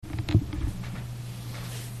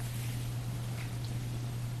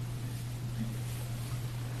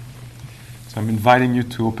So I'm inviting you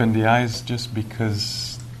to open the eyes just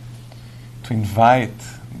because to invite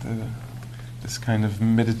this kind of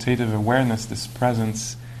meditative awareness, this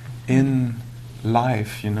presence in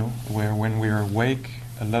life, where when we are awake,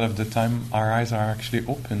 a lot of the time our eyes are actually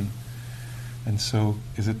open. And so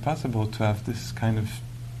is it possible to have this kind of,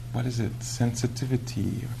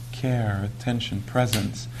 sensitivity, or care, attention,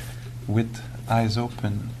 presence with eyes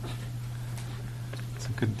open?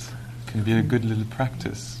 Can be a good little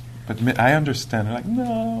practice. But I understand. I'm like,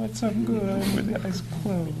 no, it's so good with the eyes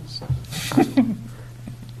closed.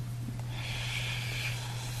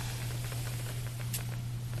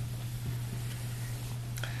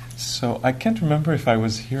 So I can't remember if I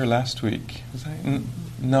was here last week. Was I?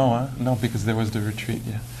 No, because there was the retreat.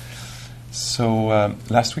 Yeah. So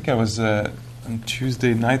last week I was on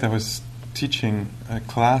Tuesday night. I was teaching a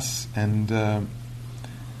class, and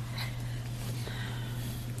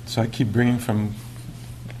so I keep bringing from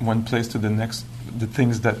one place to the next the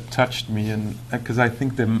things that touched me, and because I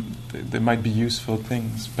think they might be useful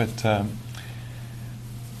things. But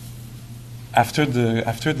after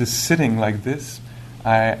the sitting like this,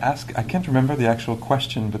 I can't remember the actual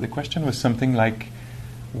question, but the question was something like,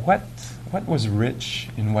 what was rich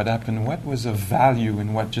in what happened? What was of value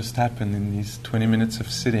in what just happened in these 20 minutes of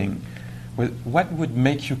sitting? What would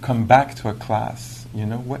make you come back to a class?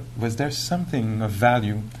 What was there something of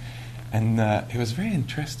value? And it was very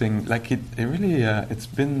interesting. Like it really, it's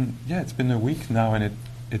been a week now, and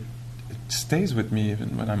it stays with me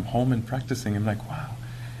even when I'm home and practicing. I'm like, wow,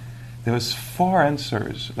 there was 4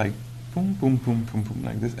 answers, like boom, boom, boom, boom, boom,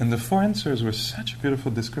 like this. And the 4 answers were such a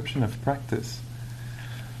beautiful description of practice.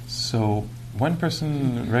 So one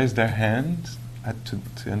person raised their hand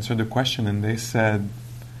to answer the question, and they said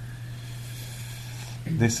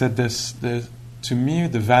this. To me,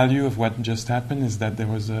 the value of what just happened is that there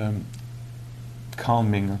was a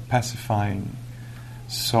calming or pacifying.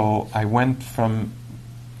 So I went from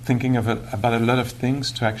thinking about a lot of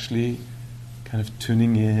things to actually kind of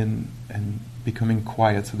tuning in and becoming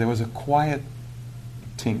quiet. So there was a quiet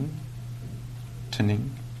tuning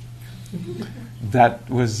that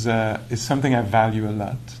was is something I value a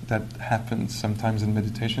lot. That happens sometimes in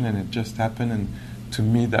meditation, and it just happened. And to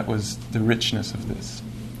me, that was the richness of this.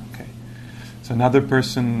 Okay. So another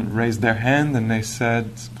person raised their hand, and they said,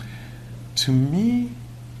 to me,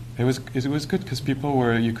 it was good because people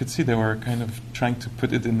were, you could see they were kind of trying to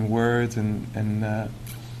put it in words, and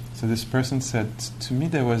so this person said, to me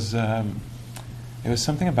there was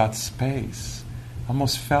something about space. I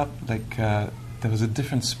almost felt like there was a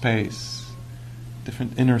different space,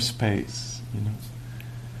 different inner space,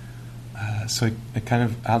 So a kind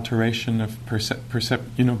of alteration of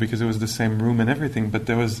because it was the same room and everything, but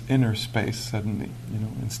there was inner space suddenly,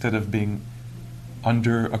 instead of being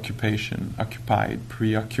under occupation, occupied,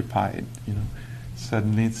 preoccupied,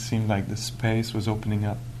 Suddenly it seemed like the space was opening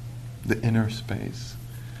up, the inner space.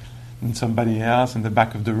 And somebody else in the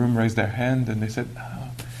back of the room raised their hand, and they said,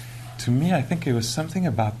 to me, I think it was something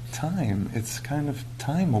about time. It's kind of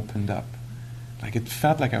time opened up. Like it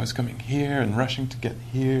felt like I was coming here and rushing to get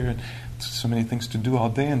here, and so many things to do all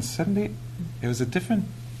day, and suddenly it was a different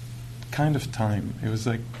kind of time. It was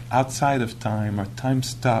like outside of time, or time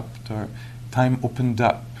stopped, or time opened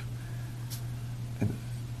up. And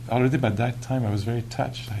already by that time I was very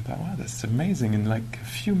touched. I thought, wow, that's amazing, in like a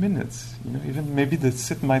few minutes. Even maybe the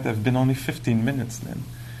sit might have been only 15 minutes then.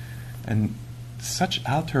 And such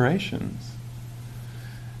alterations.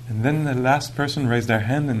 And then the last person raised their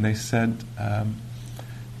hand, and they said,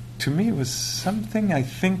 to me it was something, I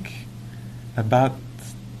think, about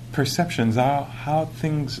perceptions, how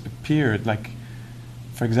things appeared. Like,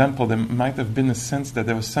 for example, there might have been a sense that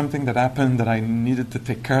there was something that happened that I needed to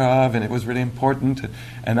take care of, and it was really important.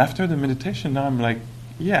 And after the meditation, now I'm like,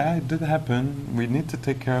 yeah, it did happen. We need to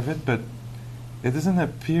take care of it, but it doesn't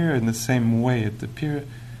appear in the same way.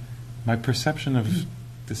 My perception of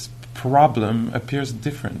this problem appears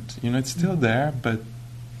different. It's still there, but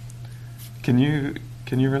can you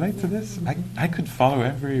relate to this? I could follow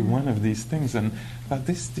every one of these things, and but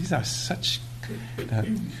these are such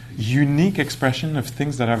unique expression of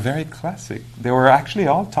things that are very classic. They were actually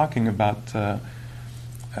all talking about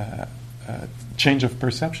change of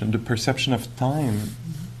perception. The perception of time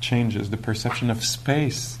changes. The perception of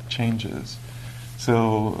space changes.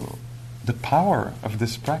 So the power of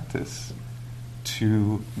this practice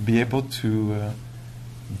to be able to,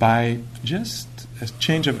 by just a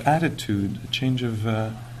change of attitude, a change of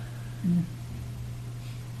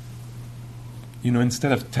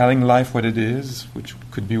instead of telling life what it is, which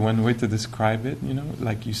could be one way to describe it,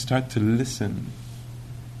 like you start to listen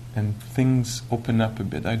and things open up a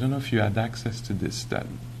bit. I don't know if you had access to this, that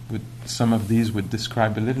some of these would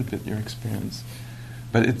describe a little bit your experience.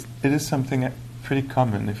 But it is something pretty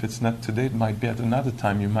common. If it's not today, it might be at another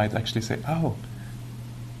time. You might actually say, oh,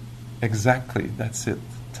 exactly, that's it.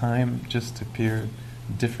 Time just appeared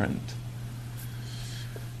different.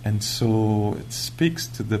 And so it speaks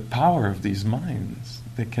to the power of these minds.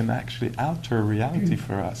 They can actually alter reality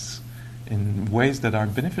for us in ways that are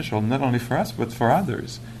beneficial, not only for us, but for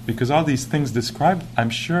others. Because all these things described, I'm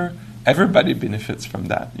sure everybody benefits from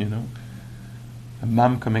that, you know. A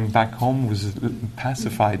mom coming back home was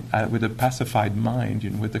pacified, with a pacified mind, you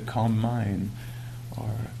know, with a calm mind, or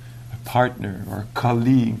a partner or a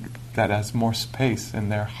colleague that has more space in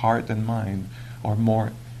their heart and mind, or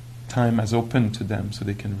more time has opened to them, so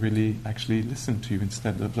they can really actually listen to you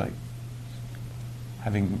instead of like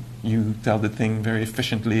having you tell the thing very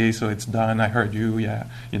efficiently, so it's done, I heard you, yeah,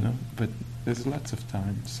 you know. But there's lots of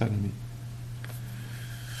time suddenly.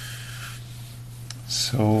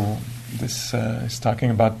 So this is talking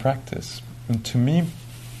about practice. And to me,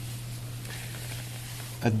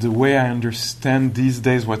 the way I understand these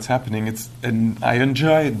days what's happening, and I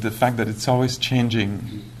enjoy the fact that it's always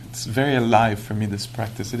changing. It's very alive for me, this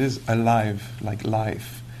practice. It is alive, like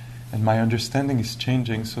life. And my understanding is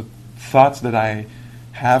changing. So thoughts that I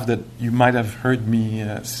have that you might have heard me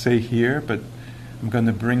say here, but I'm going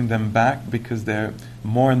to bring them back because they're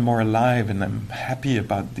more and more alive, and I'm happy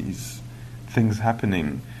about these things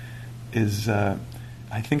happening, is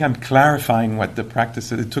I think I'm clarifying what the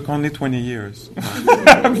practice is. It took only 20 years.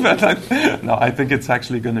 But I think it's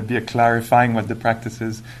actually going to be a clarifying what the practice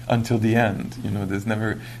is until the end. You know,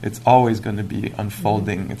 it's always going to be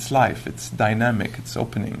unfolding. It's life, it's dynamic, it's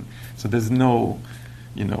opening. So there's no,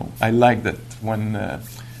 you know, I like that one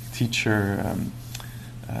teacher,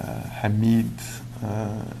 Hamid,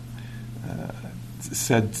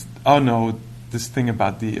 said, oh no, this thing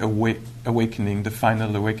about the awakening, the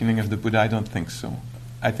final awakening of the Buddha, I don't think so.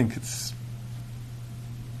 I think it's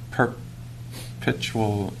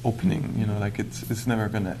perpetual opening, you know, like it's never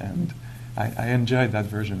going to end. I enjoyed that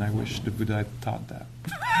version. I wish the Buddha had taught that.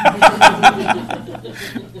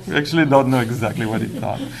 We actually don't know exactly what he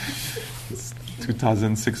taught. It's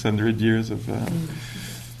 2,600 years of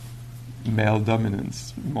male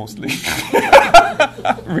dominance, mostly.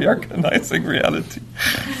 Reorganizing reality.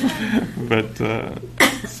 But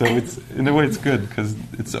so it's, in a way, it's good because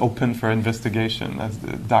it's open for investigation, as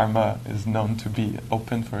the Dharma is known to be,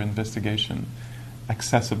 open for investigation,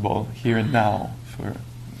 accessible here and now,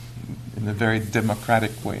 in a very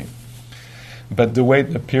democratic way. But the way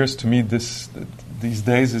it appears to me these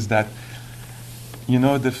days is that, you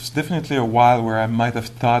know, there's definitely a while where I might have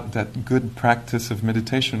thought that good practice of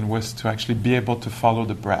meditation was to actually be able to follow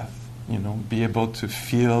the breath, you know, be able to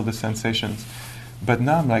feel the sensations. But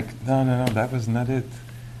now I'm like, no, that was not it.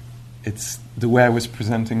 It's the way I was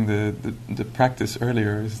presenting the practice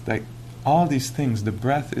earlier, is like all these things, the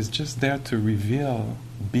breath is just there to reveal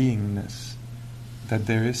beingness, that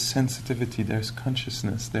there is sensitivity, there's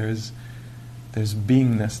consciousness, there's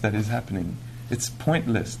beingness that is happening. It's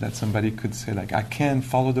pointless that somebody could say, like, I can't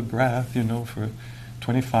follow the breath, you know, for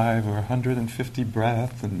 25 or 150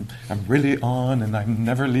 breaths, and I'm really on, and I'm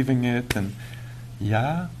never leaving it, and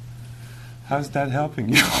yeah, how's that helping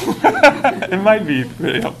you? It might be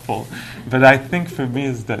very helpful, but I think for me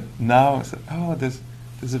is that now, it's like, oh, there's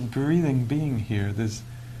a breathing being here. There's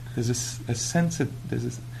a sense of,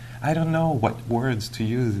 I don't know what words to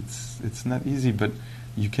use. It's not easy, but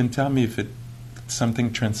you can tell me if it's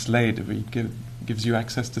something translated, or gives you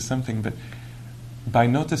access to something. But by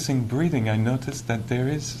noticing breathing, I notice that there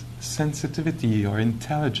is sensitivity or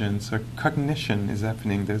intelligence or cognition is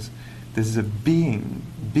happening. There's a being.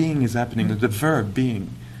 Being is happening. The verb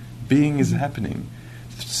being. Being is happening.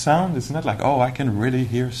 Sound is not like, oh, I can really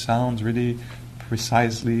hear sounds really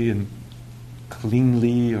precisely and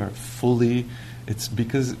cleanly or fully. It's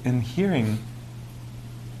because in hearing,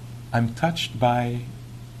 I'm touched by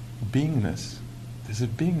beingness. There's a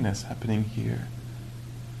beingness happening here.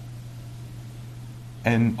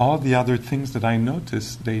 And all the other things that I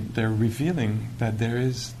notice, they're revealing that there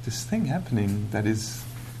is this thing happening that is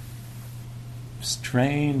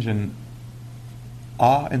strange and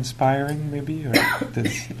awe-inspiring, maybe, or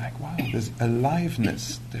there's like, wow, there's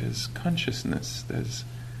aliveness, there's consciousness,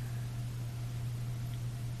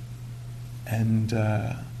 and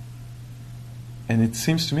it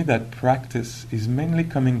seems to me that practice is mainly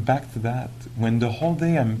coming back to that. When the whole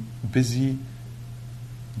day I'm busy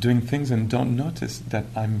doing things and don't notice that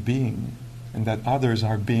I'm being, and that others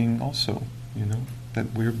are being also, you know,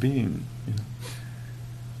 that we're being, you know.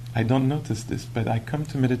 I don't notice this, but I come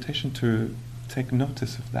to meditation to take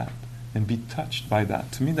notice of that and be touched by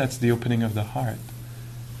that. To me, that's the opening of the heart.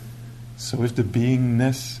 So if the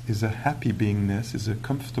beingness is a happy beingness, is a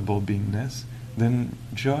comfortable beingness, then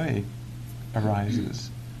joy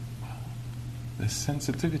arises. There's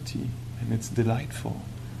sensitivity, and it's delightful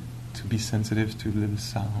to be sensitive to little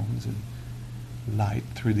sounds and light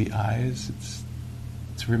through the eyes.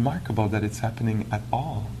 It's remarkable that it's happening at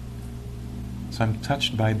all. So I'm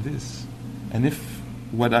touched by this. And if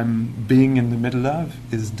what I'm being in the middle of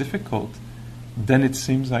is difficult, then it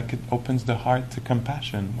seems like it opens the heart to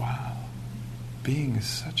compassion. Wow, being is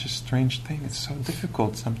such a strange thing. It's so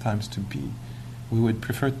difficult sometimes to be. We would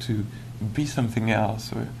prefer to be something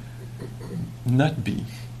else or not be.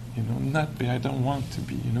 Not be, I don't want to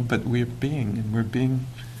be, but we're being, and we're being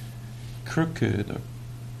crooked or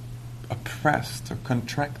oppressed or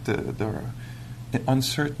contracted or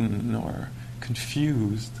uncertain or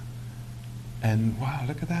confused. And wow,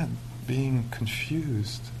 look at that, being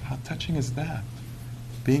confused. How touching is that?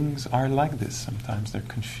 Beings are like this sometimes. They're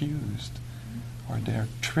confused, or they're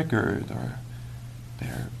triggered, or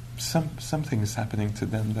something is happening to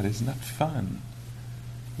them that is not fun.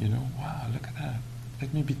 Wow, look at that.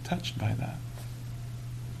 Let me be touched by that.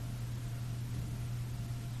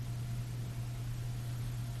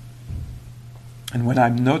 And what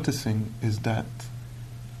I'm noticing is that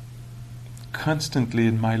constantly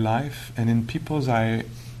in my life and in people I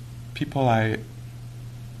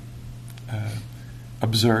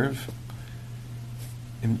observe,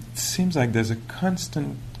 it seems like there's a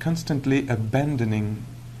constantly abandoning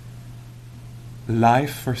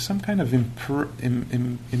life for some kind of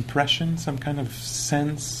impression, some kind of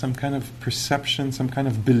sense, some kind of perception, some kind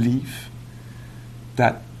of belief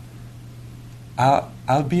that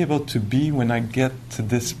I'll be able to be when I get to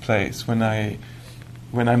this place, when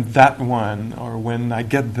I'm that one, or when I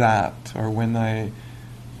get that, or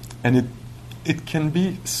and it can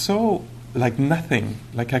be so like nothing.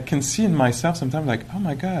 Like I can see in myself sometimes like, oh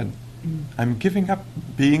my God, I'm giving up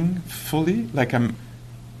being fully,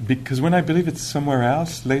 because when I believe it's somewhere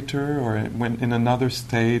else later, or when in another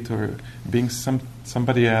state, or being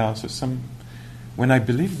somebody else, when I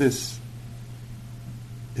believe this,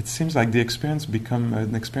 it seems like the experience become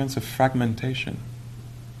an experience of fragmentation.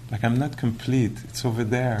 Like I'm not complete. It's over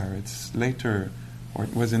there. It's later, or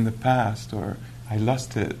it was in the past, or I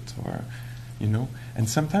lost it, or And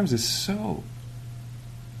sometimes it's so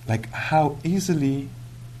like how easily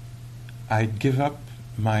I give up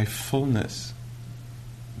my fullness.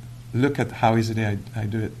 Look at how easily I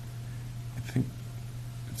do it. I think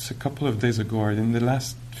it's a couple of days ago, or in the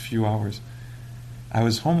last few hours, I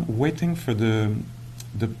was home waiting for the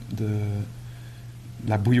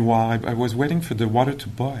la bouilloire. I was waiting for the water to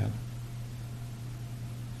boil.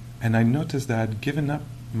 And I noticed that I had given up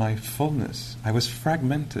my fullness. I was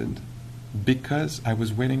fragmented because I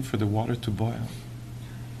was waiting for the water to boil.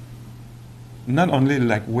 Not only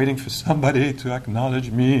like waiting for somebody to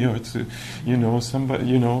acknowledge me, or to,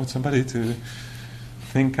 somebody to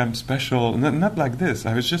think I'm special. Not like this.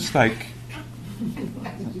 I was just like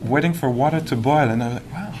waiting for water to boil, and I was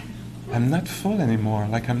like, wow, I'm not full anymore.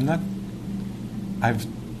 Like I've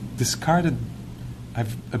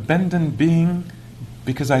abandoned being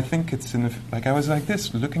because I think it's like I was like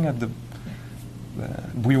this, looking at the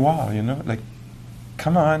bouilloire, like,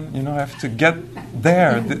 come on, I have to get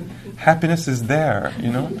there. The happiness is there,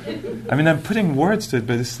 I mean, I'm putting words to it,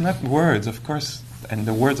 but it's not words, of course, and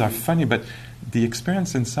the words are funny, but the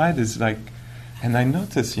experience inside is like, and I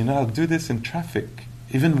notice, I'll do this in traffic.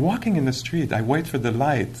 Even walking in the street, I wait for the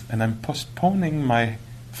light, and I'm postponing my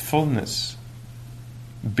fullness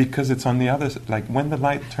because it's on the other side. Like when the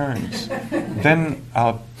light turns, then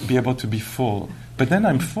I'll be able to be full. But then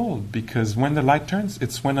I'm full because when the light turns,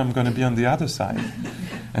 it's when I'm going to be on the other side.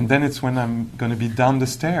 And then it's when I'm going to be down the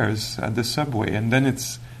stairs at the subway. And then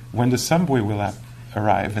it's when the subway will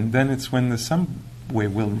arrive. And then it's when the subway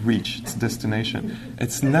will reach its destination.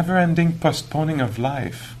 It's never-ending postponing of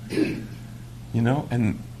life. And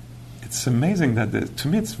it's amazing that to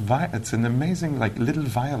me it's an amazing like little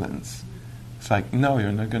violence. It's like, no,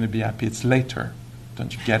 you're not going to be happy. It's later.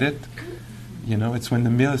 Don't you get it? It's when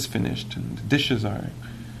the meal is finished and the dishes are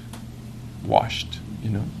washed,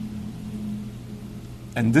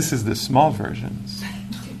 And this is the small versions.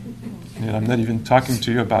 I'm not even talking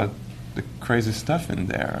to you about the crazy stuff in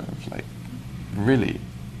there. Like, really.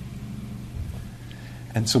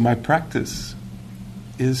 And so my practice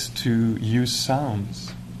is to use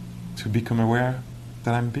sounds to become aware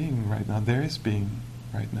that I'm being right now. There is being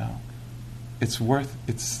right now. It's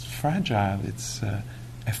fragile, it's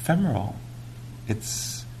ephemeral.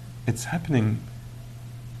 It's happening,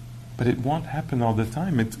 but it won't happen all the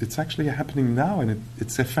time. It's actually happening now, and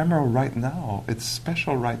it's ephemeral right now. It's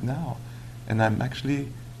special right now, and I'm actually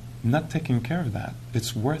not taking care of that.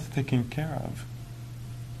 It's worth taking care of.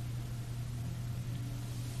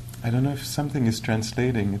 I don't know if something is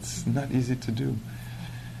translating. It's not easy to do.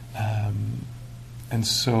 And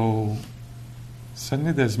so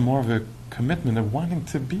suddenly there's more of a commitment of wanting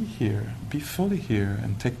to be here, be fully here,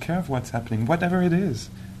 and take care of what's happening, whatever it is.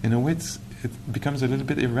 In a way, it becomes a little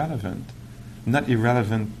bit irrelevant. Not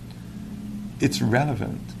irrelevant, it's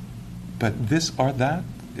relevant. But this or that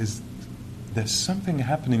there's something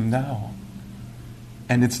happening now.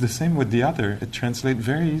 And it's the same with the other. It translates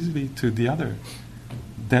very easily to the other.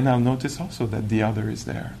 Then I'll notice also that the other is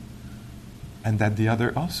there. And that the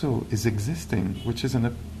other also is existing, which is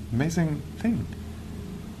an amazing thing.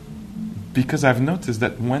 Because I've noticed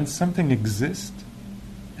that when something exists,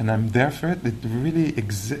 and I'm there for it, it really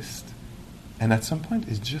exists. And at some point,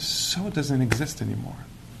 it just so doesn't exist anymore.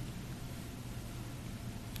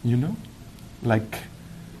 You know? Like,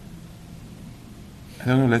 I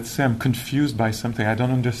don't know, let's say I'm confused by something. I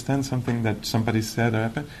don't understand something that somebody said or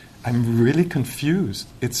happened. I'm really confused.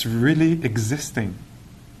 It's really existing.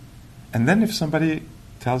 And then if somebody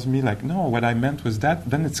tells me, like, no, what I meant was that,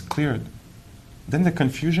 then it's cleared. Then the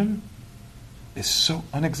confusion is so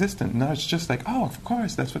unexistent. Now it's just like, oh, of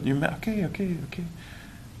course, that's what you meant. Okay.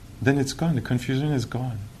 Then it's gone. The confusion is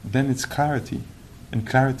gone. Then it's clarity. And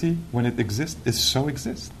clarity, when it exists, is so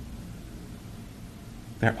exist.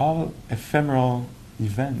 They're all ephemeral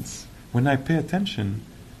events. When I pay attention,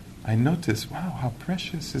 I notice, wow, how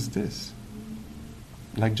precious is this?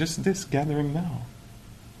 Like just this gathering now.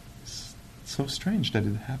 It's so strange that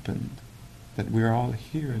it happened, that we're all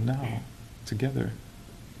here now, together.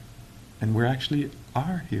 And we actually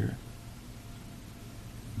are here,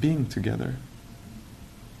 being together.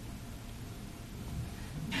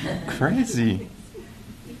 Crazy.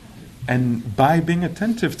 And by being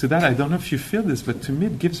attentive to that, I don't know if you feel this, but to me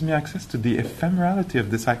it gives me access to the ephemerality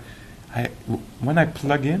of this. When I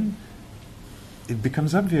plug in, it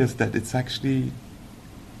becomes obvious that it's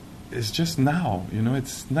just now,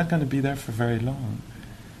 it's not going to be there for very long.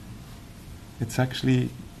 It's actually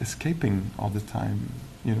escaping all the time,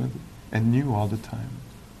 and new all the time.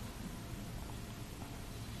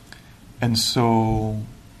 And so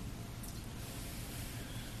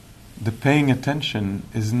the paying attention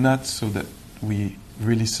is not so that we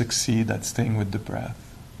really succeed at staying with the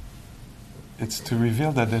breath. It's to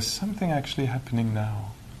reveal that there's something actually happening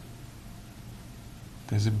now.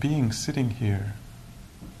 There's a being sitting here.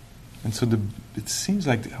 And so it seems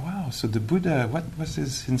like, wow, so the Buddha, what was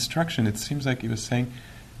his instruction? It seems like he was saying,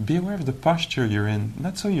 be aware of the posture you're in.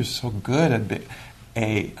 Not so you're so good at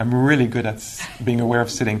I'm really good at being aware of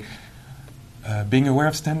sitting. Being aware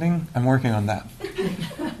of standing, I'm working on that.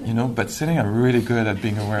 But sitting, I'm really good at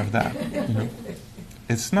being aware of that.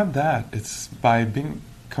 It's not that. It's by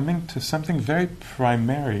coming to something very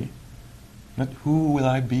primary. Not who will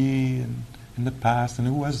I be in the past, and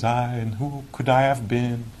who was I, and who could I have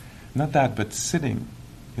been. Not that, but sitting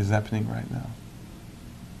is happening right now.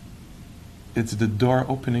 It's the door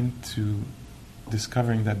opening to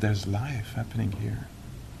discovering that there's life happening here.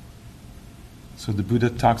 So the Buddha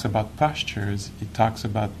talks about postures, he talks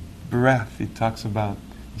about breath, he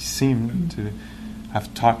seemed to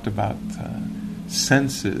have talked about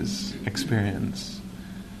senses experience,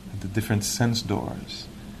 the different sense doors,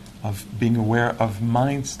 of being aware of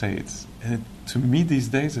mind states. And to me these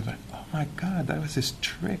days, it's like, oh my God, that was his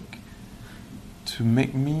trick to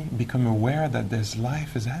make me become aware that there's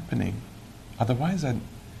life is happening. Otherwise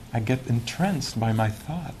I get entranced by my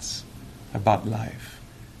thoughts about life,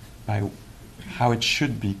 by how it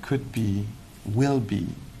should be, could be, will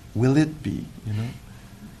it be,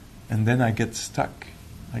 And then I get stuck,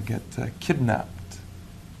 I get kidnapped,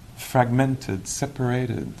 fragmented,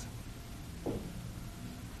 separated.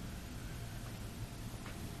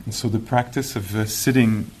 And so the practice of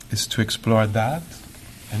sitting is to explore that,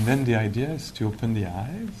 and then the idea is to open the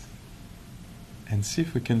eyes and see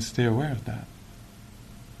if we can stay aware of that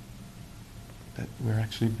we're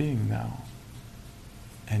actually being now.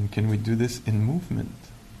 And can we do this in movement,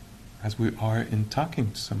 as we are in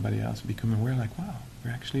talking to somebody else, become aware like, wow, we're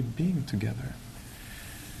actually being together.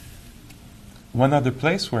 One other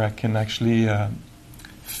place where I can actually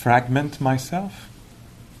fragment myself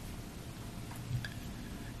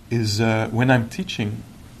is when I'm teaching.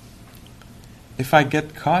 If I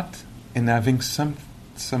get caught in having some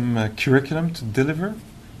curriculum to deliver,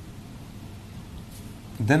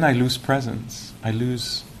 then I lose presence.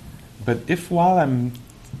 But if while I'm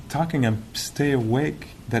talking, I stay awake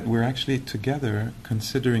that we're actually together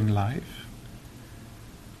considering life,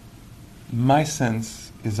 my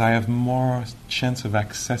sense is I have more chance of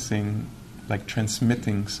accessing, like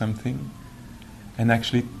transmitting something, and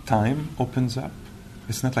actually time opens up.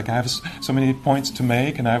 It's not like I have so many points to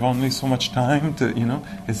make and I have only so much time to,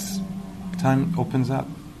 it's time opens up.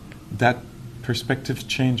 That perspective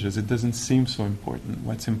changes. It doesn't seem so important.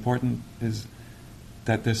 What's important is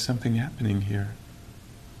that there's something happening here.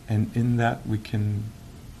 And in that we can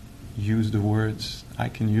use the words, I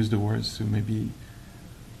can use the words to maybe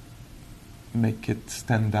make it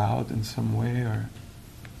stand out in some way, or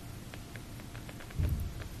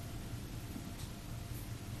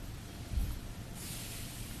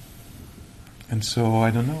and so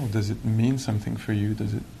I don't know, does it mean something for you?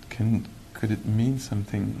 Could it mean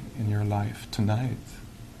something in your life tonight,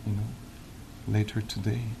 later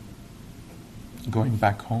today? Going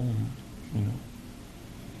back home,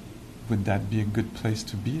 would that be a good place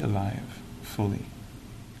to be alive fully?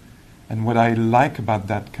 And what I like about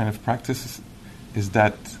that kind of practice is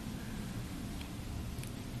that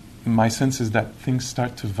my sense is that things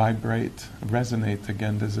start to vibrate, resonate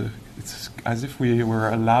again. It's as if we were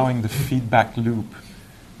allowing the feedback loop.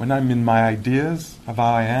 When I'm in my ideas of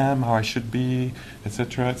how I am, how I should be,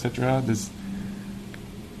 etc.,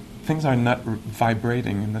 things are not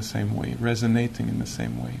vibrating in the same way, resonating in the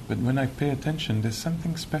same way. But when I pay attention, there's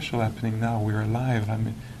something special happening now. We're alive.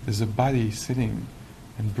 There's a body sitting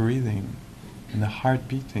and breathing, and a heart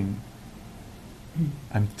beating.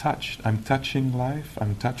 I'm touched. I'm touching life.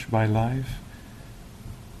 I'm touched by life.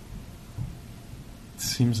 It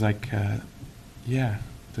seems like,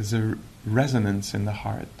 there's a resonance in the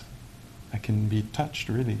heart. I can be touched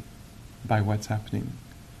really by what's happening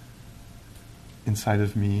inside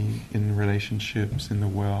of me, in relationships, in the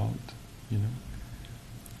world,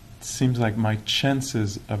 It seems like my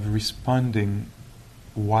chances of responding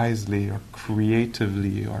wisely or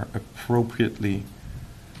creatively or appropriately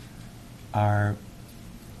are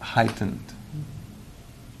heightened.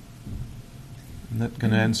 I'm not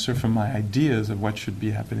going to answer from my ideas of what should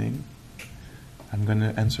be happening. I'm going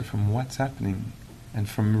to answer from what's happening and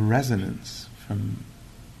from resonance,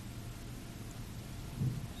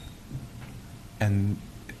 and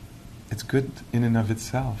it's good in and of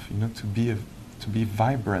itself, to be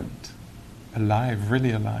vibrant, alive,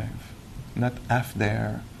 really alive, not half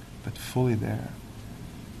there, but fully there.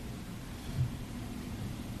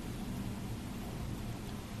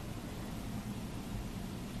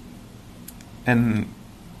 And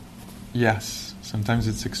yes, sometimes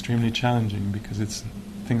it's extremely challenging because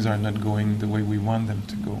things are not going the way we want them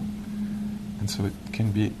to go, and so it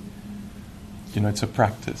can be, it's a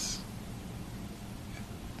practice.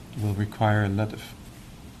 Will require a lot of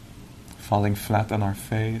falling flat on our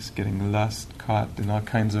face, getting lost, caught in all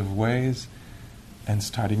kinds of ways, and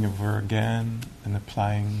starting over again, and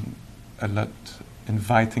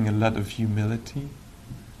inviting a lot of humility,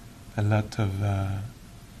 a lot of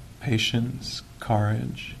patience,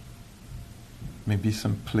 courage, maybe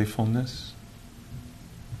some playfulness,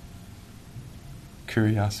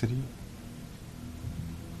 curiosity.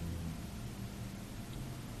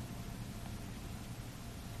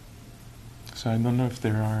 So I don't know if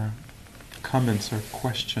there are comments or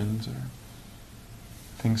questions or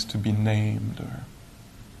things to be named or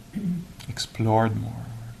explored more.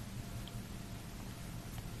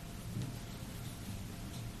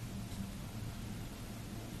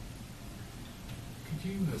 Could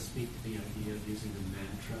you speak to the idea of using a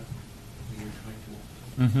mantra when you're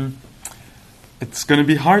trying to... It's going to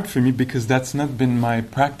be hard for me because that's not been my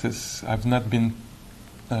practice. I've not been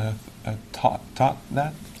taught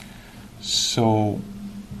that. So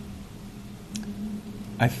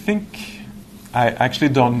I think I actually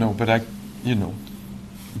don't know, but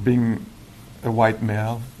being a white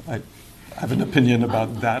male, I have an opinion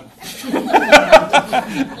about that.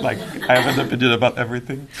 Like, I have an opinion about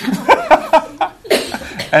everything.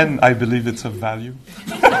 And I believe it's of value.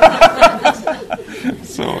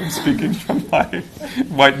 So I'm speaking from my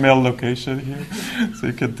white male location here. So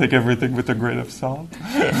you can take everything with a grain of salt.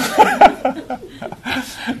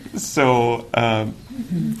 So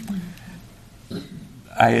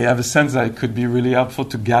I have a sense that it could be really helpful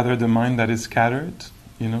to gather the mind that is scattered.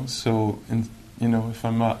 So if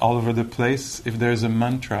I'm all over the place, if there's a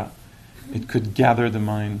mantra, it could gather the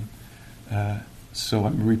mind. So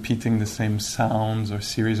I'm repeating the same sounds or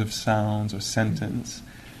series of sounds or sentence.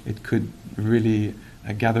 It could really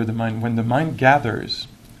gather the mind. When the mind gathers,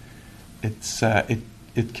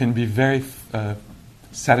 it can be very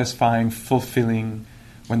satisfying, fulfilling.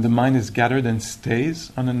 When the mind is gathered and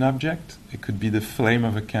stays on an object, it could be the flame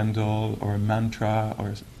of a candle or a mantra,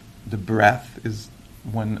 or the breath is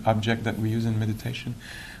one object that we use in meditation.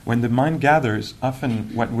 When the mind gathers,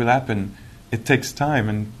 often what will happen, it takes time,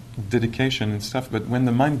 and dedication and stuff, but when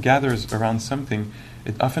the mind gathers around something,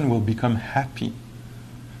 it often will become happy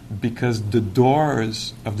because the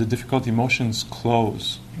doors of the difficult emotions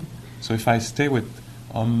close. So if I stay with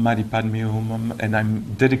Om Mani Padme Hum, and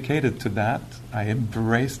I'm dedicated to that, I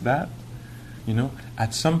embrace that,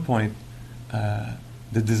 at some point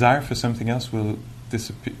the desire for something else will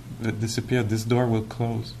disappear. This door will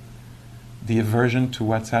close. The aversion to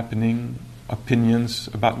what's happening, opinions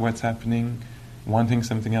about what's happening, wanting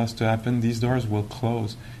something else to happen, these doors will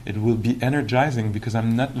close. It will be energizing because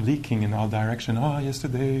I'm not leaking in all directions. Oh,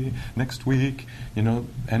 yesterday, next week,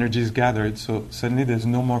 energy is gathered, so suddenly there's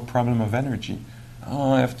no more problem of energy.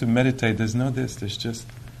 Oh, I have to meditate. There's no this. There's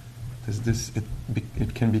this.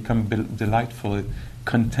 It can become delightful.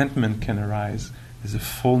 Contentment can arise. There's a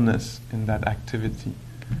fullness in that activity,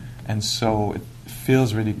 and so it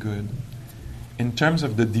feels really good. In terms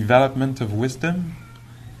of the development of wisdom,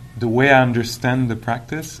 the way I understand the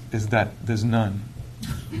practice is that there's none.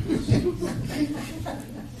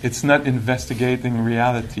 It's not investigating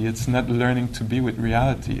reality. It's not learning to be with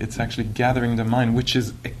reality. It's actually gathering the mind, which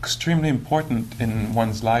is extremely important in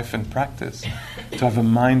one's life and practice, to have a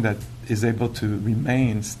mind that is able to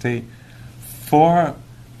remain, stay. For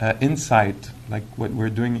insight, like what we're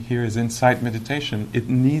doing here is insight meditation, it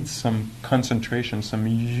needs some concentration, some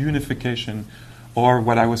unification, or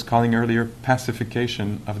what I was calling earlier,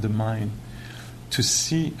 pacification of the mind. To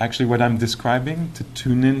see actually what I'm describing, to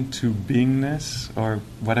tune into beingness or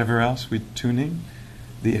whatever else we're tuning,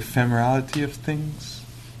 the ephemerality of things,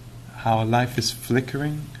 how life is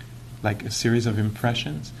flickering, like a series of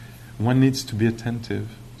impressions, one needs to be attentive.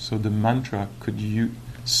 So the mantra could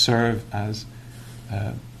serve as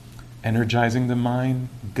energizing the mind,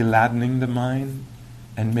 gladdening the mind,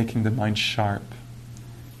 and making the mind sharp.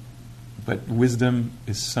 But wisdom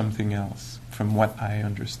is something else from what I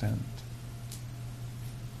understand.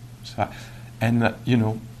 So,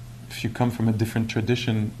 if you come from a different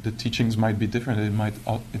tradition, the teachings might be different.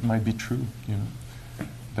 It might be true,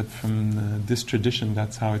 But from this tradition,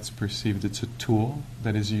 that's how it's perceived. It's a tool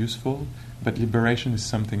that is useful, but liberation is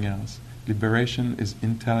something else. Liberation is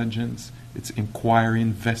intelligence. It's inquiry,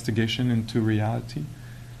 investigation into reality.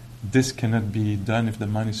 This cannot be done if the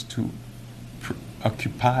mind is too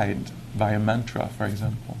occupied by a mantra, for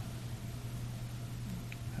example.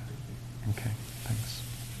 Okay, thanks.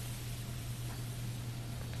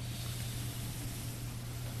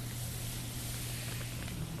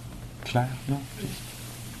 Claire? No?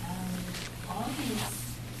 All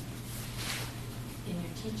these, in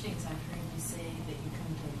your teachings, I've heard you say that you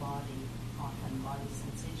come to a body, often body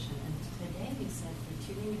sensation, and today you said for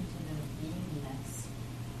tuning into the beingness,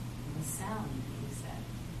 the sound, you said,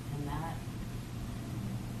 and that,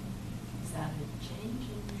 is that a change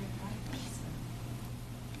in your practice?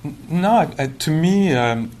 No, to me,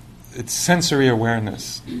 it's sensory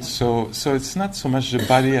awareness. So it's not so much the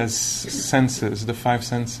body as senses, the five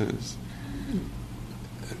senses.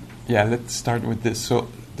 Yeah, let's start with this. So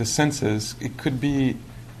the senses, it could be,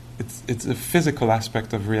 it's a physical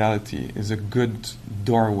aspect of reality, is a good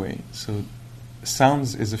doorway. So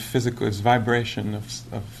sounds is a physical, is vibration of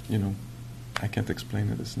I can't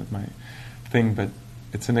explain it, it's not my thing, but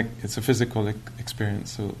it's a physical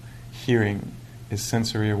experience. So hearing is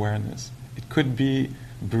sensory awareness. It could be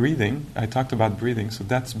breathing. I talked about breathing, so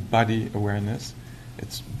that's body awareness.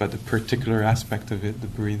 But a particular aspect of it, the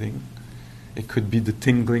breathing. It could be the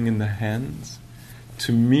tingling in the hands.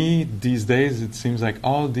 To me, these days, it seems like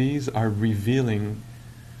all these are revealing.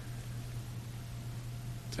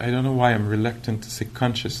 I don't know why I'm reluctant to say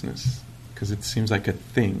consciousness, because it seems like a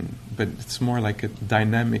thing, but it's more like a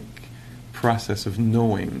dynamic process of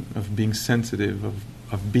knowing, of being sensitive,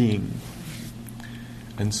 of being.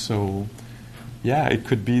 And so, yeah, it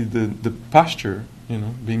could be the posture,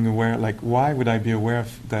 being aware, like, why would I be aware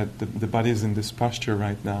of that the body is in this posture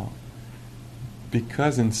right now?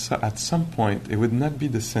 Because at some point, it would not be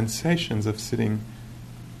the sensations of sitting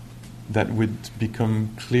that would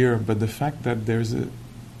become clear, but the fact that there's a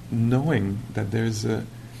knowing, that there's a...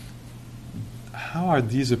 How are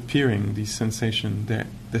these appearing, these sensations?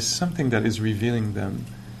 There's something that is revealing them.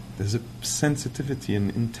 There's a sensitivity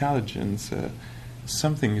and intelligence.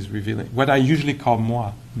 Something is revealing. What I usually call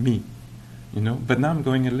moi, me. But now I'm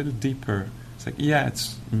going a little deeper. It's like, yeah,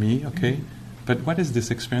 it's me, okay. But what is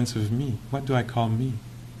this experience of me? What do I call me?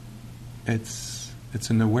 It's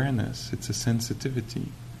an awareness. It's a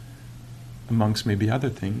sensitivity, amongst maybe other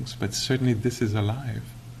things. But certainly this is alive.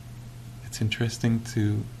 It's interesting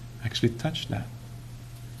to actually touch that.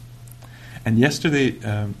 And yesterday,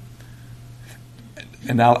 and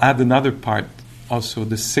I'll add another part also,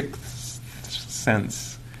 the sixth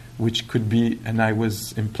sense, which could be, and I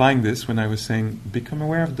was implying this when I was saying, become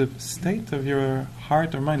aware of the state of your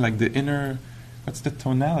heart or mind, like the inner, what's the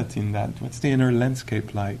tonality in that? What's the inner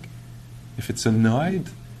landscape like? If it's annoyed,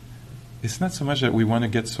 it's not so much that we want to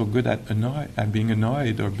get so good at being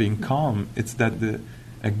annoyed or being calm. It's that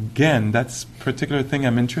again, that's particular thing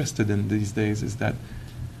I'm interested in these days, is that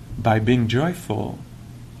by being joyful,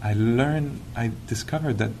 I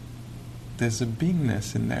discovered that there's a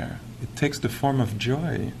beingness in there. It takes the form of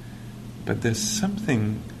joy, but there's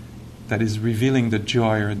something that is revealing the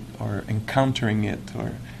joy or encountering it,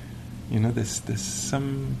 or there's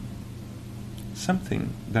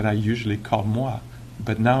something that I usually call moi,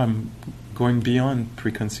 but now I'm going beyond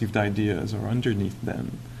preconceived ideas or underneath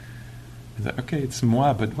them. It's like, okay, it's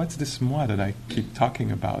moi, but what's this moi that I keep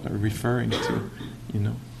talking about or referring to?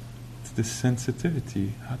 It's this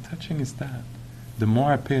sensitivity. How touching is that? The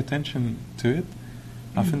more I pay attention to it,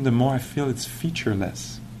 often the more I feel it's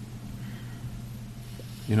featureless.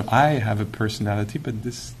 I have a personality, but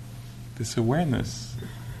this awareness,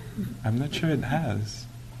 I'm not sure it has.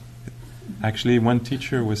 Actually, one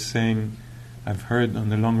teacher was saying, I've heard on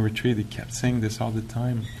the long retreat, he kept saying this all the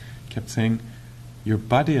time, kept saying, your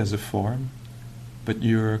body has a form, but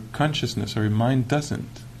your consciousness or your mind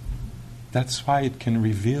doesn't. That's why it can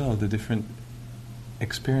reveal the different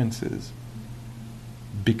experiences,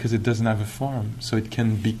 because it doesn't have a form. So it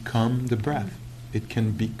can become the breath, it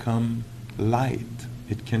can become light,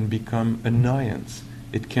 it can become annoyance,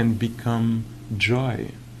 it can become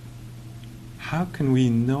joy. How can we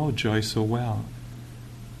know joy so well?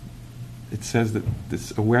 It says that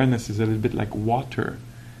this awareness is a little bit like water.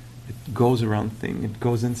 It goes around things, it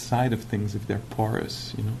goes inside of things if they're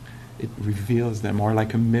porous, it reveals them, or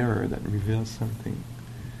like a mirror that reveals something.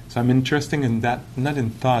 So I'm interested in that, not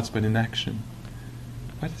in thoughts, but in action.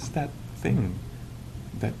 What is that thing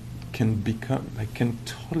that can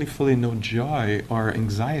totally fully know joy or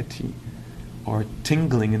anxiety or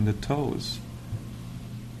tingling in the toes?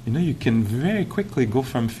 You can very quickly go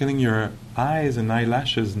from feeling your eyes and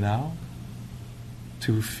eyelashes now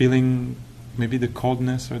to feeling maybe the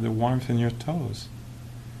coldness or the warmth in your toes.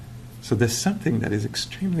 So there's something that is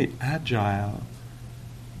extremely agile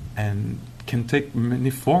and can take many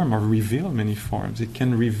forms or reveal many forms. It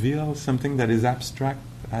can reveal something that is abstract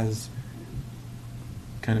as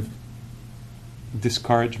kind of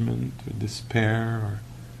discouragement or despair or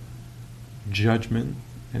judgment,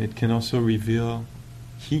 and it can also reveal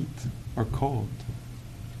heat or cold.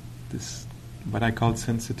 This, what I call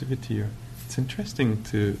sensitivity. It's interesting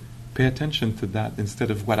to pay attention to that instead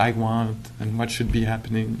of what I want and what should be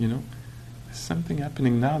happening. There's something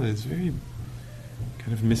happening now that is very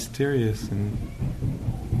kind of mysterious and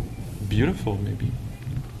beautiful, maybe.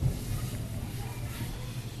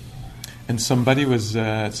 And somebody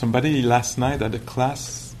last night at a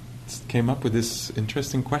class came up with this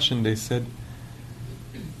interesting question. They said,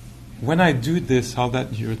 when I do this, all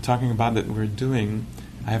that you're talking about that we're doing,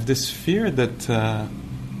 I have this fear that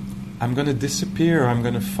I'm going to disappear, or I'm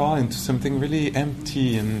going to fall into something really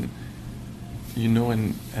empty and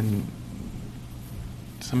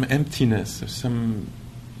some emptiness, or some,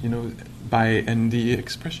 and the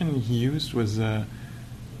expression he used was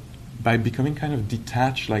by becoming kind of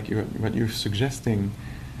detached, like what you're suggesting,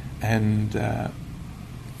 and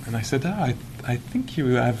I said, I think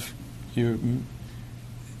you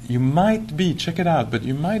might be, check it out, but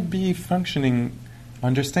you might be functioning,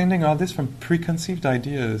 understanding all this from preconceived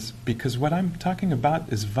ideas, because what I'm talking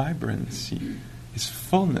about is vibrancy, is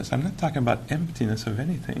fullness. I'm not talking about emptiness of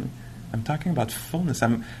anything. I'm talking about fullness.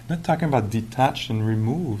 I'm not talking about detached and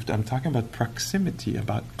removed. I'm talking about proximity,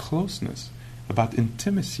 about closeness, about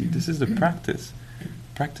intimacy. This is the practice.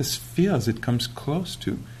 Practice feels, it comes close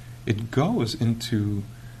to. It goes into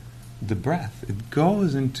the breath. It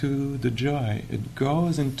goes into the joy. It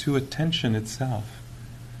goes into attention itself.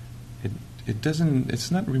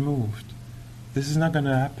 It's not removed. This is not going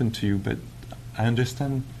to happen to you, but I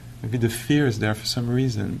understand maybe the fear is there for some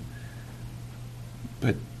reason.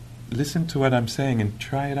 But listen to what I'm saying and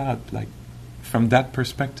try it out, like from that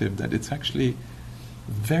perspective, that it's actually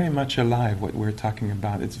very much alive, what we're talking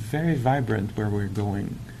about. It's very vibrant where we're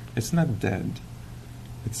going. It's not dead.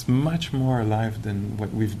 It's much more alive than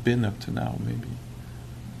what we've been up to now, maybe.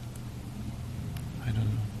 I don't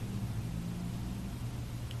know.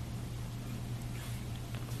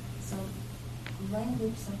 So,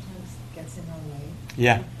 language sometimes gets in our way.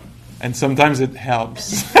 Yeah, and sometimes it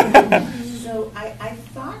helps. So, I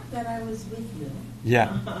thought that I was with you.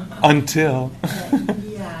 Yeah, until.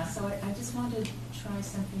 Yeah, so I just wanted to try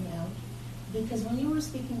something out. Because when you were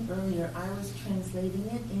speaking earlier, I was translating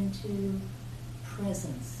it into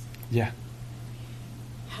presence. Yeah.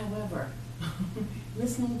 However,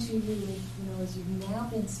 listening to you, as you've now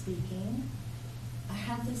been speaking, I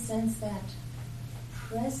have the sense that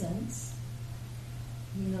presence,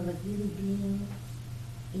 like really being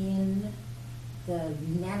in the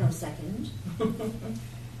nanosecond,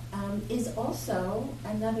 is also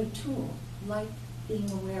another tool, like being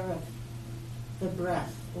aware of the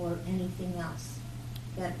breath or anything else.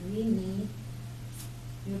 That really,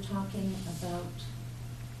 you're talking about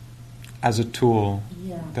as a tool.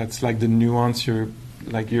 Yeah. That's like the nuance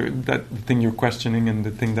that thing you're questioning and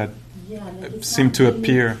the thing that like seem to really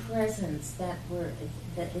appear. Presence that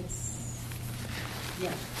it's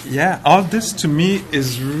Yeah, all this to me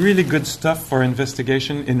is really good stuff for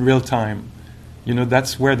investigation in real time.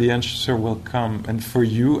 That's where the answer will come. And for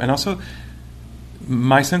you, and also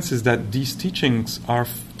my sense is that these teachings are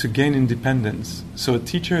to gain independence. So a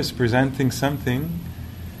teacher is presenting something,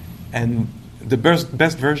 and the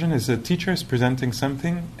best version is a teacher is presenting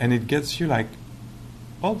something, and it gets you like,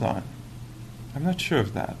 hold on, I'm not sure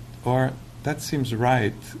of that, or that seems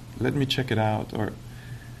right, let me check it out,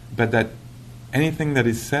 but that anything that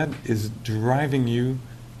is said is driving you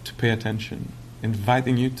to pay attention,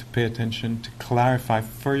 inviting you to pay attention, to clarify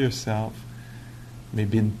for yourself,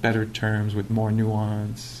 maybe in better terms, with more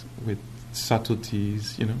nuance, with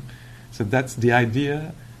subtleties, So that's the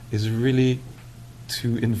idea, is really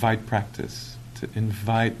to invite practice, to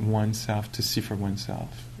invite oneself to see for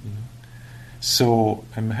oneself, So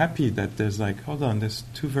I'm happy that there's hold on, there's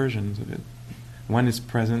two versions of it. One is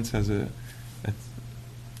presence as a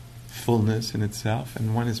fullness in itself,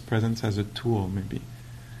 and one is presence as a tool, maybe.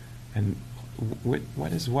 And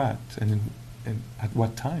what is what, and at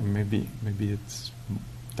what time? Maybe it's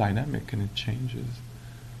dynamic and it changes.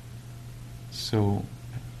 So,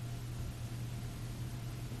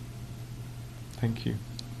 thank you.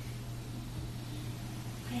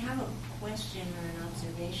 I have a question or an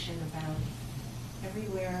observation about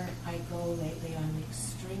everywhere I go lately. I'm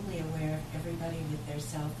extremely aware of everybody with their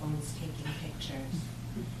cell phones taking pictures.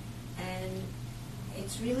 And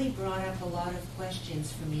it's really brought up a lot of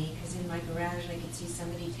questions for me, because in my garage I could see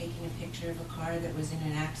somebody taking a picture of a car that was in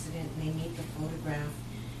an accident, and they need the photograph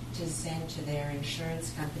to send to their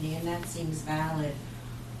insurance company, and that seems valid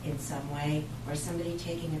in some way. Or somebody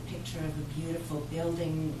taking a picture of a beautiful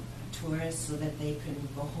building, tourists, so that they can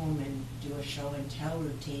go home and do a show and tell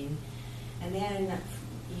routine. And then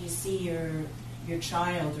you see your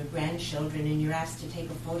child or grandchildren, and you're asked to take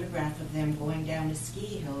a photograph of them going down a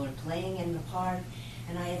ski hill or playing in the park.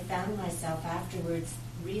 And I have found myself afterwards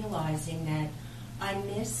realizing that I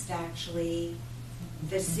missed actually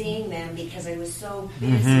the seeing them, because I was so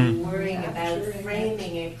busy worrying about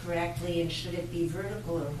framing it correctly, and should it be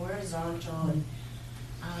vertical or horizontal. And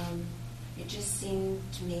it just seemed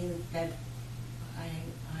to me that I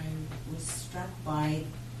was struck by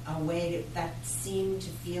a way that seemed to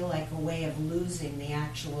feel like a way of losing the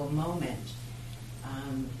actual moment,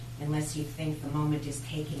 unless you think the moment is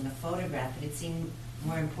taking the photograph. But it seemed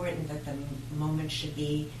more important that the moment should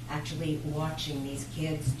be actually watching these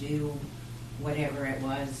kids do whatever it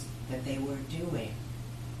was that they were doing.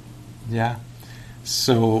 Yeah.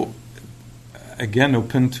 So, again,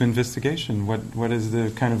 open to investigation. What is the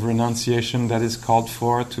kind of renunciation that is called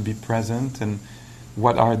for to be present, and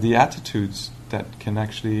what are the attitudes that can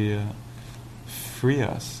actually free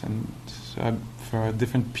us? And so for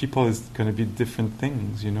different people, it's going to be different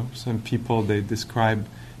things, Some people, they describe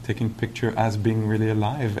taking picture as being really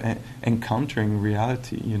alive, encountering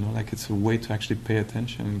reality, like it's a way to actually pay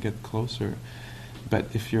attention and get closer. But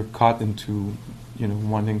if you're caught into,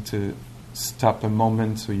 wanting to stop a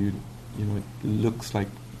moment, so it looks like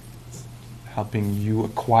it's helping you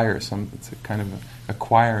acquire it's a kind of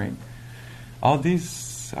acquiring. All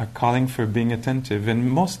these are calling for being attentive, and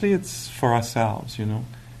mostly it's for ourselves,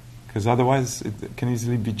 because otherwise it can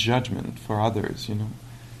easily be judgment for others,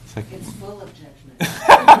 It's like, it's full of judgment.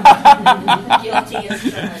 Guilty as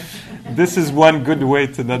charged. This is one good way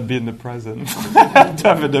to not be in the present, to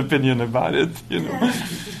have an opinion about it,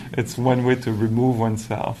 It's one way to remove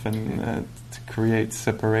oneself and to create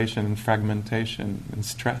separation and fragmentation and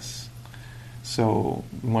stress. So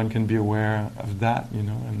one can be aware of that,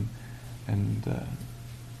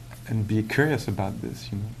 and be curious about this,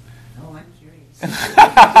 Oh, I'm curious.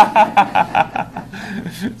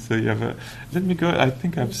 So you have let me go. I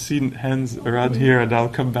think I've seen hands around here, and I'll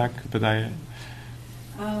come back. But I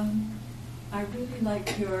really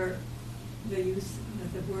like the use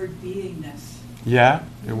of the word beingness. Yeah,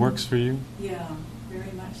 it works for you. Yeah,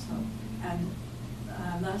 very much so. And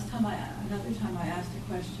another time I asked a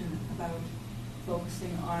question about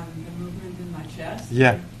focusing on the movement in my chest.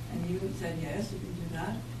 Yeah. And you said yes, you can do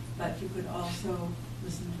that, but you could also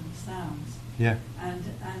listen to the sounds. Yeah. And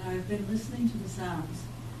I've been listening to the sounds.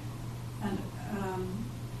 And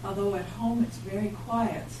although at home it's very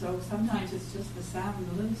quiet, so sometimes it's just the sound,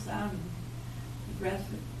 the little sound, the breath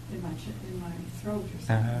in my throat or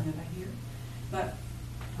something that I hear. But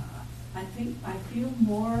I think I feel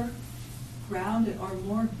more grounded or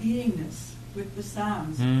more beingness with the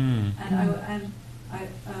sounds. And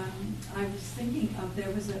I was thinking of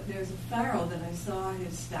there's a pharaoh that I saw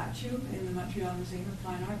his statue in the Montreal Museum of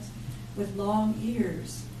Fine Arts with long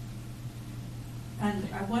ears, and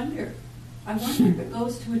I wonder if it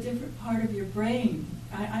goes to a different part of your brain.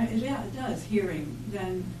 Yeah, it does, hearing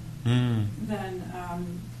than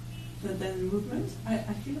movement.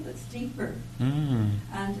 I feel it's deeper,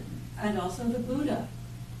 and also the Buddha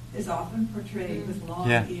is often portrayed with long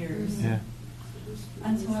ears. Yeah.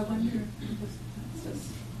 And so I wonder if it's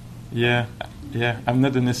just... Yeah. I'm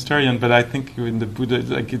not an historian, but I think in the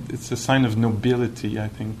Buddha, it's a sign of nobility. I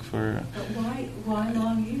think for. But why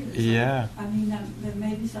long ears? Yeah. I mean, there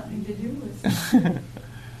may be something to do with. Maybe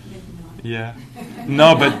not. Yeah.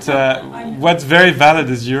 No, but what's very valid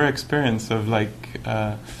is your experience of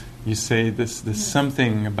you say there's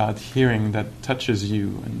something about hearing that touches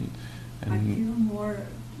you and. I feel more,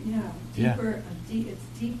 deeper. It's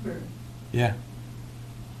deeper. Yeah.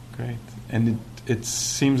 Great. And it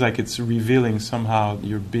seems like it's revealing somehow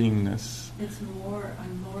your beingness.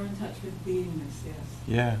 I'm more in touch with beingness, yes.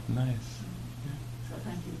 Yeah, nice. Yeah. So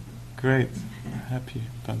thank you. Great. I'm happy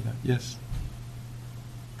about that. Yes.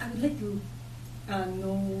 I would like to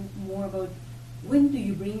know more about when do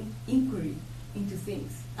you bring inquiry into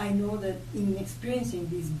things? I know that in experiencing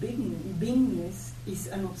this beingness is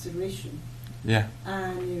an observation. Yeah.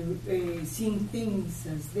 And seeing things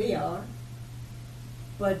as they are.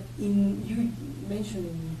 But you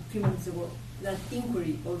mentioned a few minutes ago that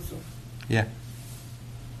inquiry also. Yeah.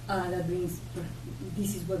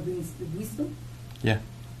 This is what brings the wisdom. Yeah.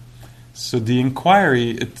 So the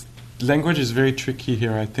inquiry, language is very tricky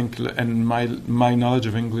here, I think, and my knowledge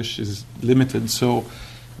of English is limited. So,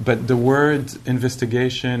 but the word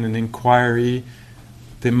investigation and inquiry,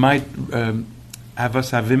 they might have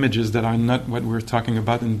us have images that are not what we're talking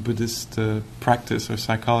about in Buddhist practice or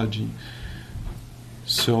psychology.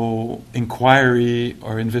 So inquiry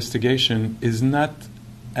or investigation is not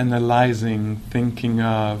analyzing, thinking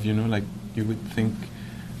of, like you would think,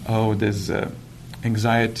 oh, there's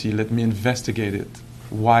anxiety, let me investigate it.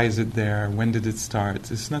 Why is it there? When did it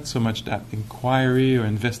start? It's not so much that. Inquiry or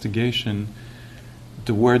investigation,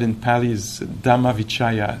 the word in Pali is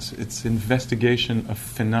Dhammavichaya. So it's investigation of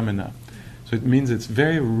phenomena. So it means it's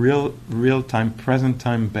very real-time,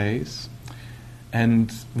 present-time based.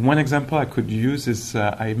 And one example I could use is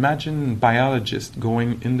I imagine biologists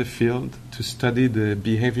going in the field to study the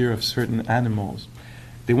behavior of certain animals.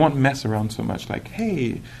 They won't mess around so much, like,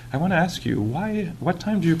 hey, I want to ask you, what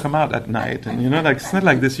time do you come out at night? And it's not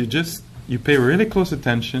like this. You pay really close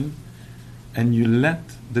attention and you let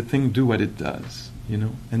the thing do what it does,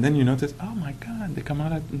 And then you notice, oh my God, they come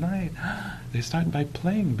out at night. They start by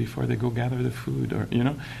playing before they go gather the food,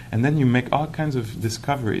 And then you make all kinds of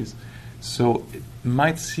discoveries. So it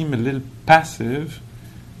might seem a little passive,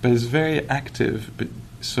 but it's very active.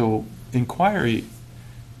 So inquiry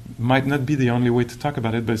might not be the only way to talk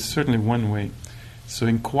about it, but it's certainly one way. So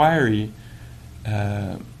inquiry,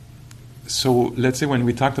 so let's say when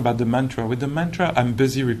we talked about the mantra, with the mantra I'm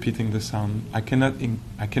busy repeating the sound. I cannot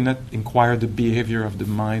inquire the behavior of the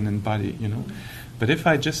mind and body, But if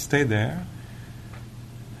I just stay there,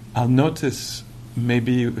 I'll notice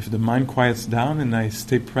maybe if the mind quiets down and I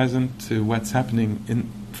stay present to what's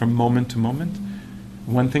happening from moment to moment,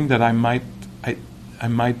 one thing that I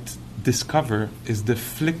might discover is the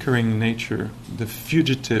flickering nature, the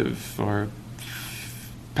fugitive or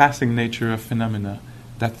passing nature of phenomena.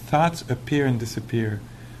 That thoughts appear and disappear,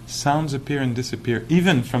 sounds appear and disappear,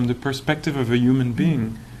 even from the perspective of a human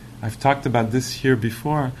being. I've talked about this here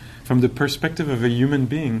before. From the perspective of a human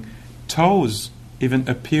being, toes even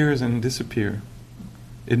appears and disappear.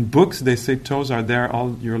 In books, they say toes are there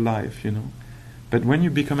all your life, But when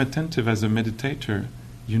you become attentive as a meditator,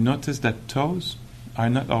 you notice that toes are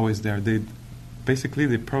not always there. They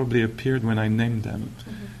probably appeared when I named them,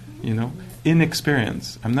 in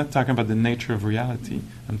experience. I'm not talking about the nature of reality.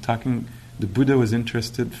 I'm talking, the Buddha was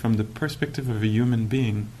interested from the perspective of a human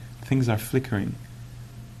being. Things are flickering.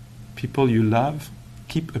 People you love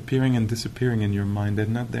keep appearing and disappearing in your mind. They're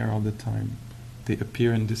not there all the time. They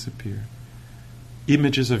appear and disappear.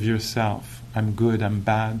 Images of yourself, I'm good, I'm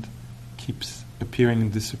bad, keeps appearing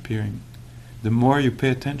and disappearing. The more you pay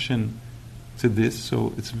attention to this,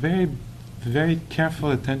 so it's very, very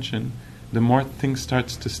careful attention the more things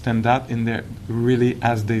starts to stand out in there really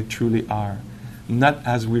as they truly are. Not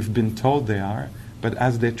as we've been told they are, but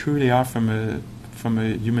as they truly are from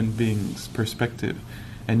a human being's perspective.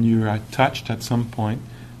 And you are touched at some point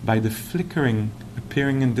by the flickering,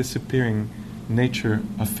 appearing and disappearing nature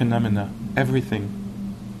of phenomena,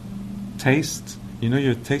 everything. Taste,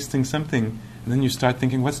 you're tasting something, and then you start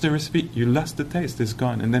thinking, what's the recipe? You lost the taste, it's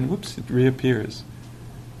gone, and then whoops, it reappears.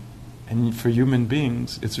 And for human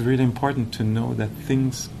beings, it's really important to know that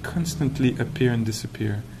things constantly appear and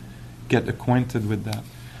disappear. Get acquainted with that.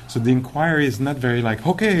 So the inquiry is not very like,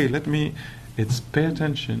 okay, it's pay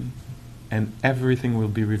attention, and everything will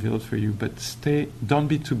be revealed for you, but don't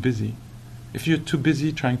be too busy. If you're too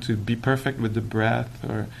busy trying to be perfect with the breath,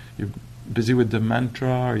 or you're busy with the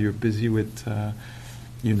mantra, or you're busy with,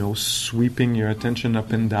 sweeping your attention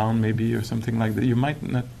up and down maybe, or something like that, you might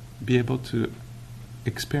not be able to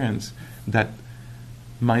experience that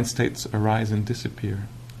mind states arise and disappear.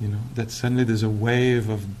 That suddenly there's a wave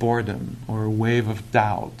of boredom, or a wave of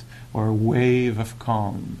doubt, or a wave of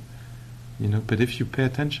calm. But if you pay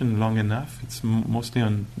attention long enough, it's mostly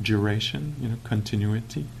on duration,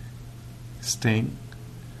 continuity, staying,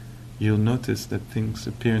 you'll notice that things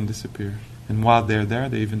appear and disappear. And while they're there,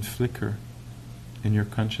 they even flicker in your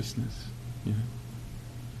consciousness. And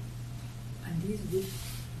this would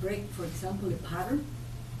break, for example, a pattern?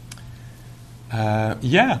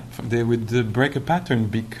 They would break a pattern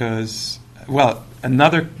because,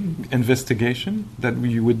 another investigation that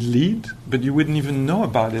you would lead, but you wouldn't even know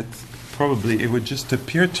about it, probably. It would just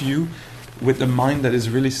appear to you with a mind that is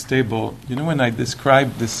really stable. When I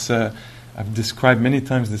describe this, I've described many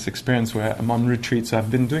times this experience where I'm on retreat, so I've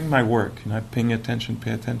been doing my work, paying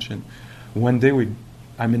attention. One day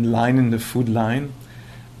I'm in line in the food line,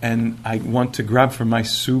 and I want to grab for my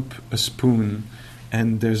soup a spoon,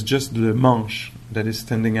 and there's just the manche that is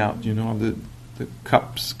standing out. The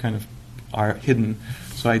cups kind of are hidden.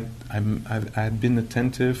 So I had been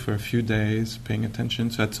attentive for a few days, paying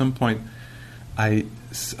attention. So at some point, I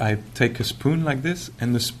take a spoon like this,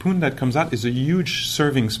 and the spoon that comes out is a huge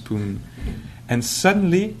serving spoon. And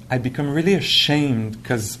suddenly, I become really ashamed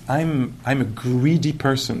because I'm a greedy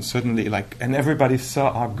person suddenly, and everybody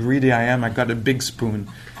saw how greedy I am. I got a big spoon.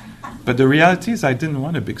 But the reality is I didn't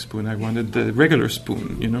want a big spoon. I wanted the regular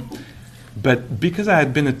spoon, But because I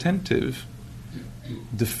had been attentive,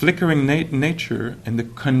 the flickering nature and the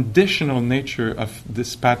conditional nature of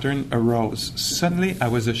this pattern arose. Suddenly I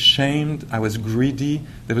was ashamed, I was greedy,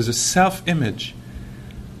 there was a self-image.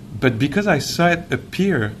 But because I saw it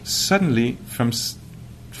appear suddenly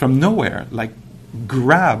from nowhere,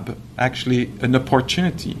 grab actually an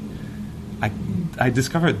opportunity, I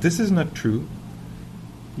discovered this is not true.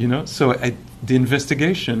 So the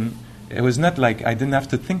investigation, it was not like I didn't have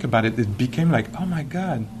to think about it. It became like, oh my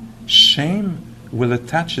God, shame will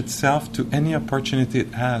attach itself to any opportunity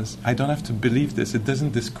it has. I don't have to believe this. It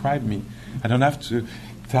doesn't describe me. I don't have to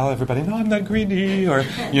tell everybody, no, I'm not greedy, or,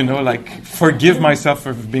 forgive myself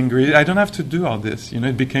for being greedy. I don't have to do all this.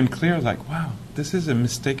 It became clear, wow, this is a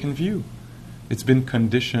mistaken view. It's been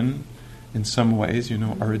conditioned in some ways,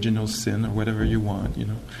 original sin or whatever you want,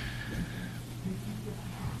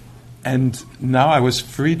 And now I was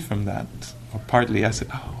freed from that, or partly. I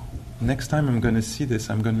said, next time I'm going to see this,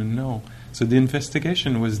 I'm going to know. So the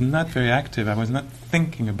investigation was not very active. I was not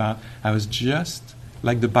thinking about. I was just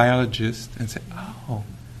like the biologist and say,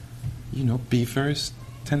 beavers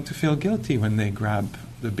tend to feel guilty when they grab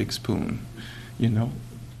the big spoon.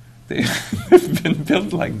 They've been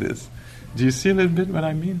built like this. Do you see a little bit what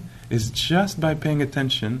I mean? It's just by paying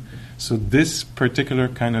attention. So this particular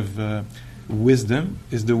kind of wisdom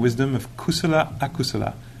is the wisdom of kusala,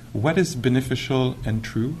 akusala. What is beneficial and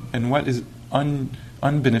true, and what is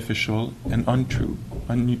unbeneficial and untrue,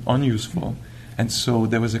 unuseful. And so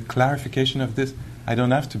there was a clarification of this. I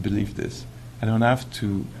don't have to believe this. I don't have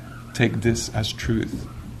to take this as truth.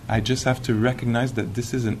 I just have to recognize that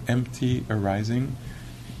this is an empty arising.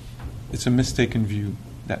 It's a mistaken view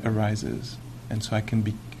that arises. And so I can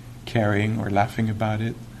be caring or laughing about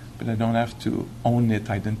it, but I don't have to own it,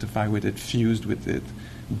 identify with it, fused with it,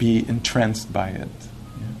 be entranced by it.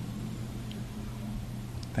 Yeah.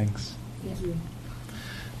 Thanks. Thank you.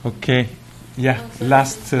 Okay. Yeah. So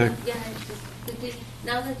Last. just quickly.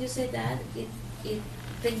 Now that you said that,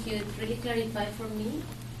 thank you. It really clarified for me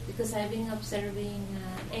because I've been observing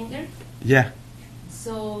anger. Yeah.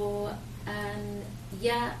 So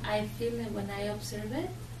I feel that when I observe it,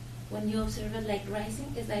 when you observe it like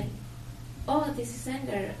rising, it's like, oh, this is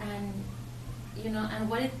anger, and and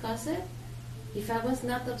what it causes. If I was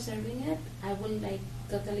not observing it, I would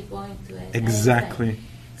totally go into it. Exactly.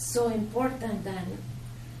 So important, and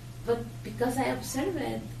but because I observe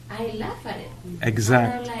it, I laugh at it.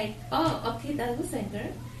 Exactly. And I'm like, oh, okay, that was anger.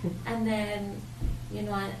 And then, and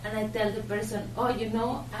I tell the person, I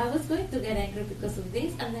was going to get angry because of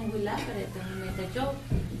this, and then we laugh at it and we make a joke.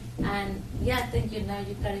 And thank you, now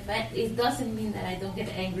you clarify. It doesn't mean that I don't get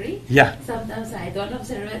angry. Yeah. Sometimes I don't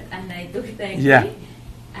observe it and I do get angry. Yeah.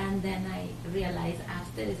 And then I realize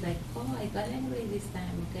after, it's like, I got angry this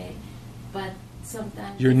time, okay? But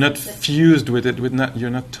sometimes you're not fused with it, you're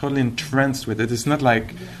not totally entranced with it. It's not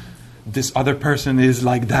like this other person is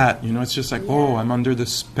like that, it's just like, I'm under the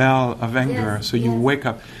spell of anger. So you wake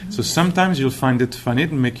up. So sometimes you'll find it funny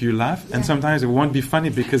and make you laugh, and sometimes it won't be funny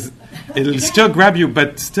because it'll still grab you,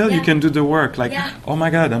 but still you can do the work. Like, oh my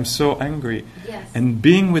God, I'm so angry. Yes. And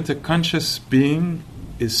being with a conscious being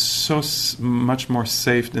is so much more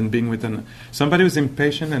safe than being with somebody who's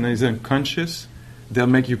impatient and is unconscious. They'll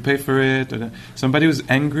make you pay for it. Or somebody who's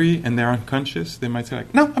angry and they're unconscious, they might say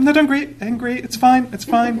like, "No, I'm not angry. It's fine.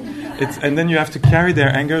 And then you have to carry their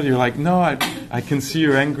anger. You're like, "No, I can see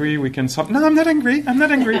you're angry. We can solve." "No, I'm not angry.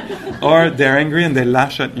 Or they're angry and they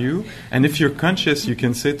lash at you. And if you're conscious, you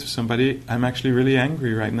can say to somebody, "I'm actually really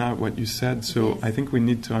angry right now at what you said. So I think we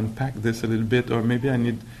need to unpack this a little bit, or maybe I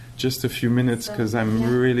need just a few minutes because I'm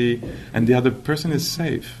really." And the other person is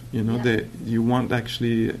safe. You won't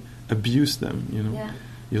actually abuse them,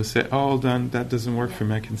 You'll say, "Oh, hold on, that doesn't work for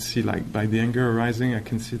me. I can see, like, by the anger arising, I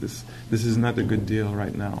can see this is not a good deal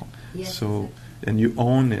right now." Yes, so, and you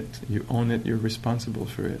own it, you're responsible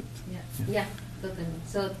for it. Yeah, totally.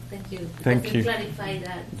 So thank you. Thank you. Clarify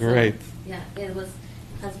that. Great. So, it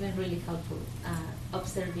has been really helpful,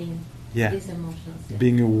 observing these emotions. Yeah.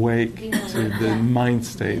 Being awake to the mind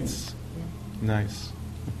states. Yeah. Nice.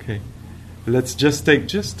 Okay. Let's just take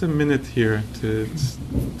just a minute here to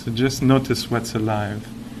just notice what's alive.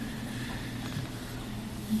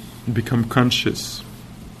 Become conscious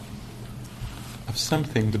of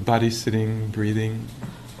something, the body sitting, breathing,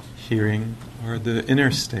 hearing, or the inner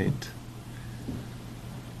state.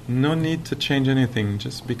 No need to change anything,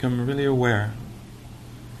 just become really aware.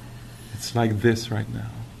 It's like this right now.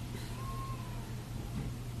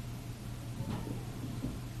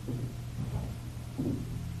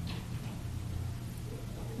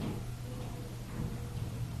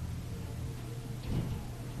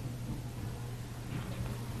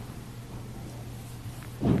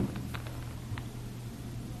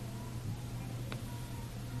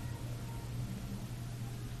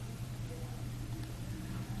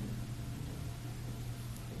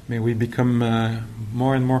 May we become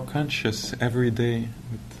more and more conscious every day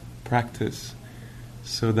with practice,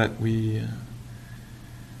 so that we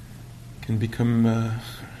can become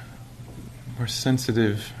more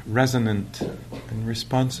sensitive, resonant, and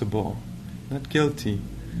responsible. Not guilty,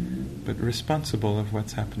 but responsible of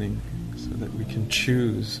what's happening, so that we can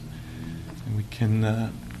choose and we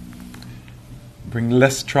can bring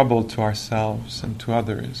less trouble to ourselves and to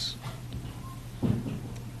others.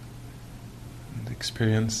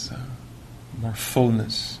 Experience more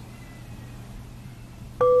fullness.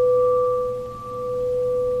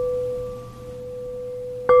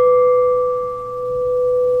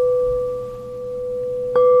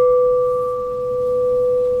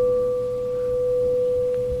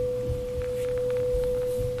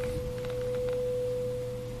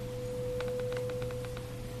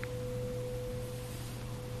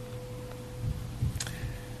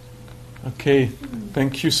 Okay,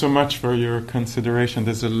 thank you so much for your consideration.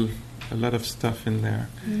 There's a lot of stuff in there,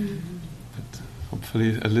 but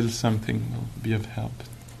hopefully a little something will be of help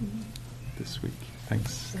this week.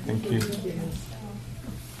 Thanks. Thank you.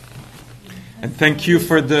 And thank you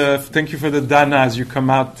for the dana as you come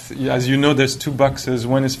out. As you know, there's 2 boxes.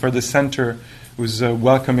 One is for the center, who's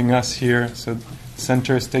welcoming us here. So the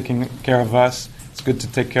center is taking care of us. It's good to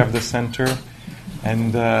take care of the center,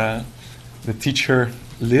 and the teacher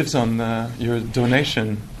lives on your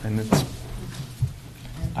donation, and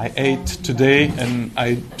I ate today, and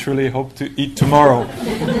I truly hope to eat tomorrow.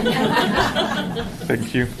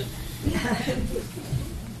 Thank you.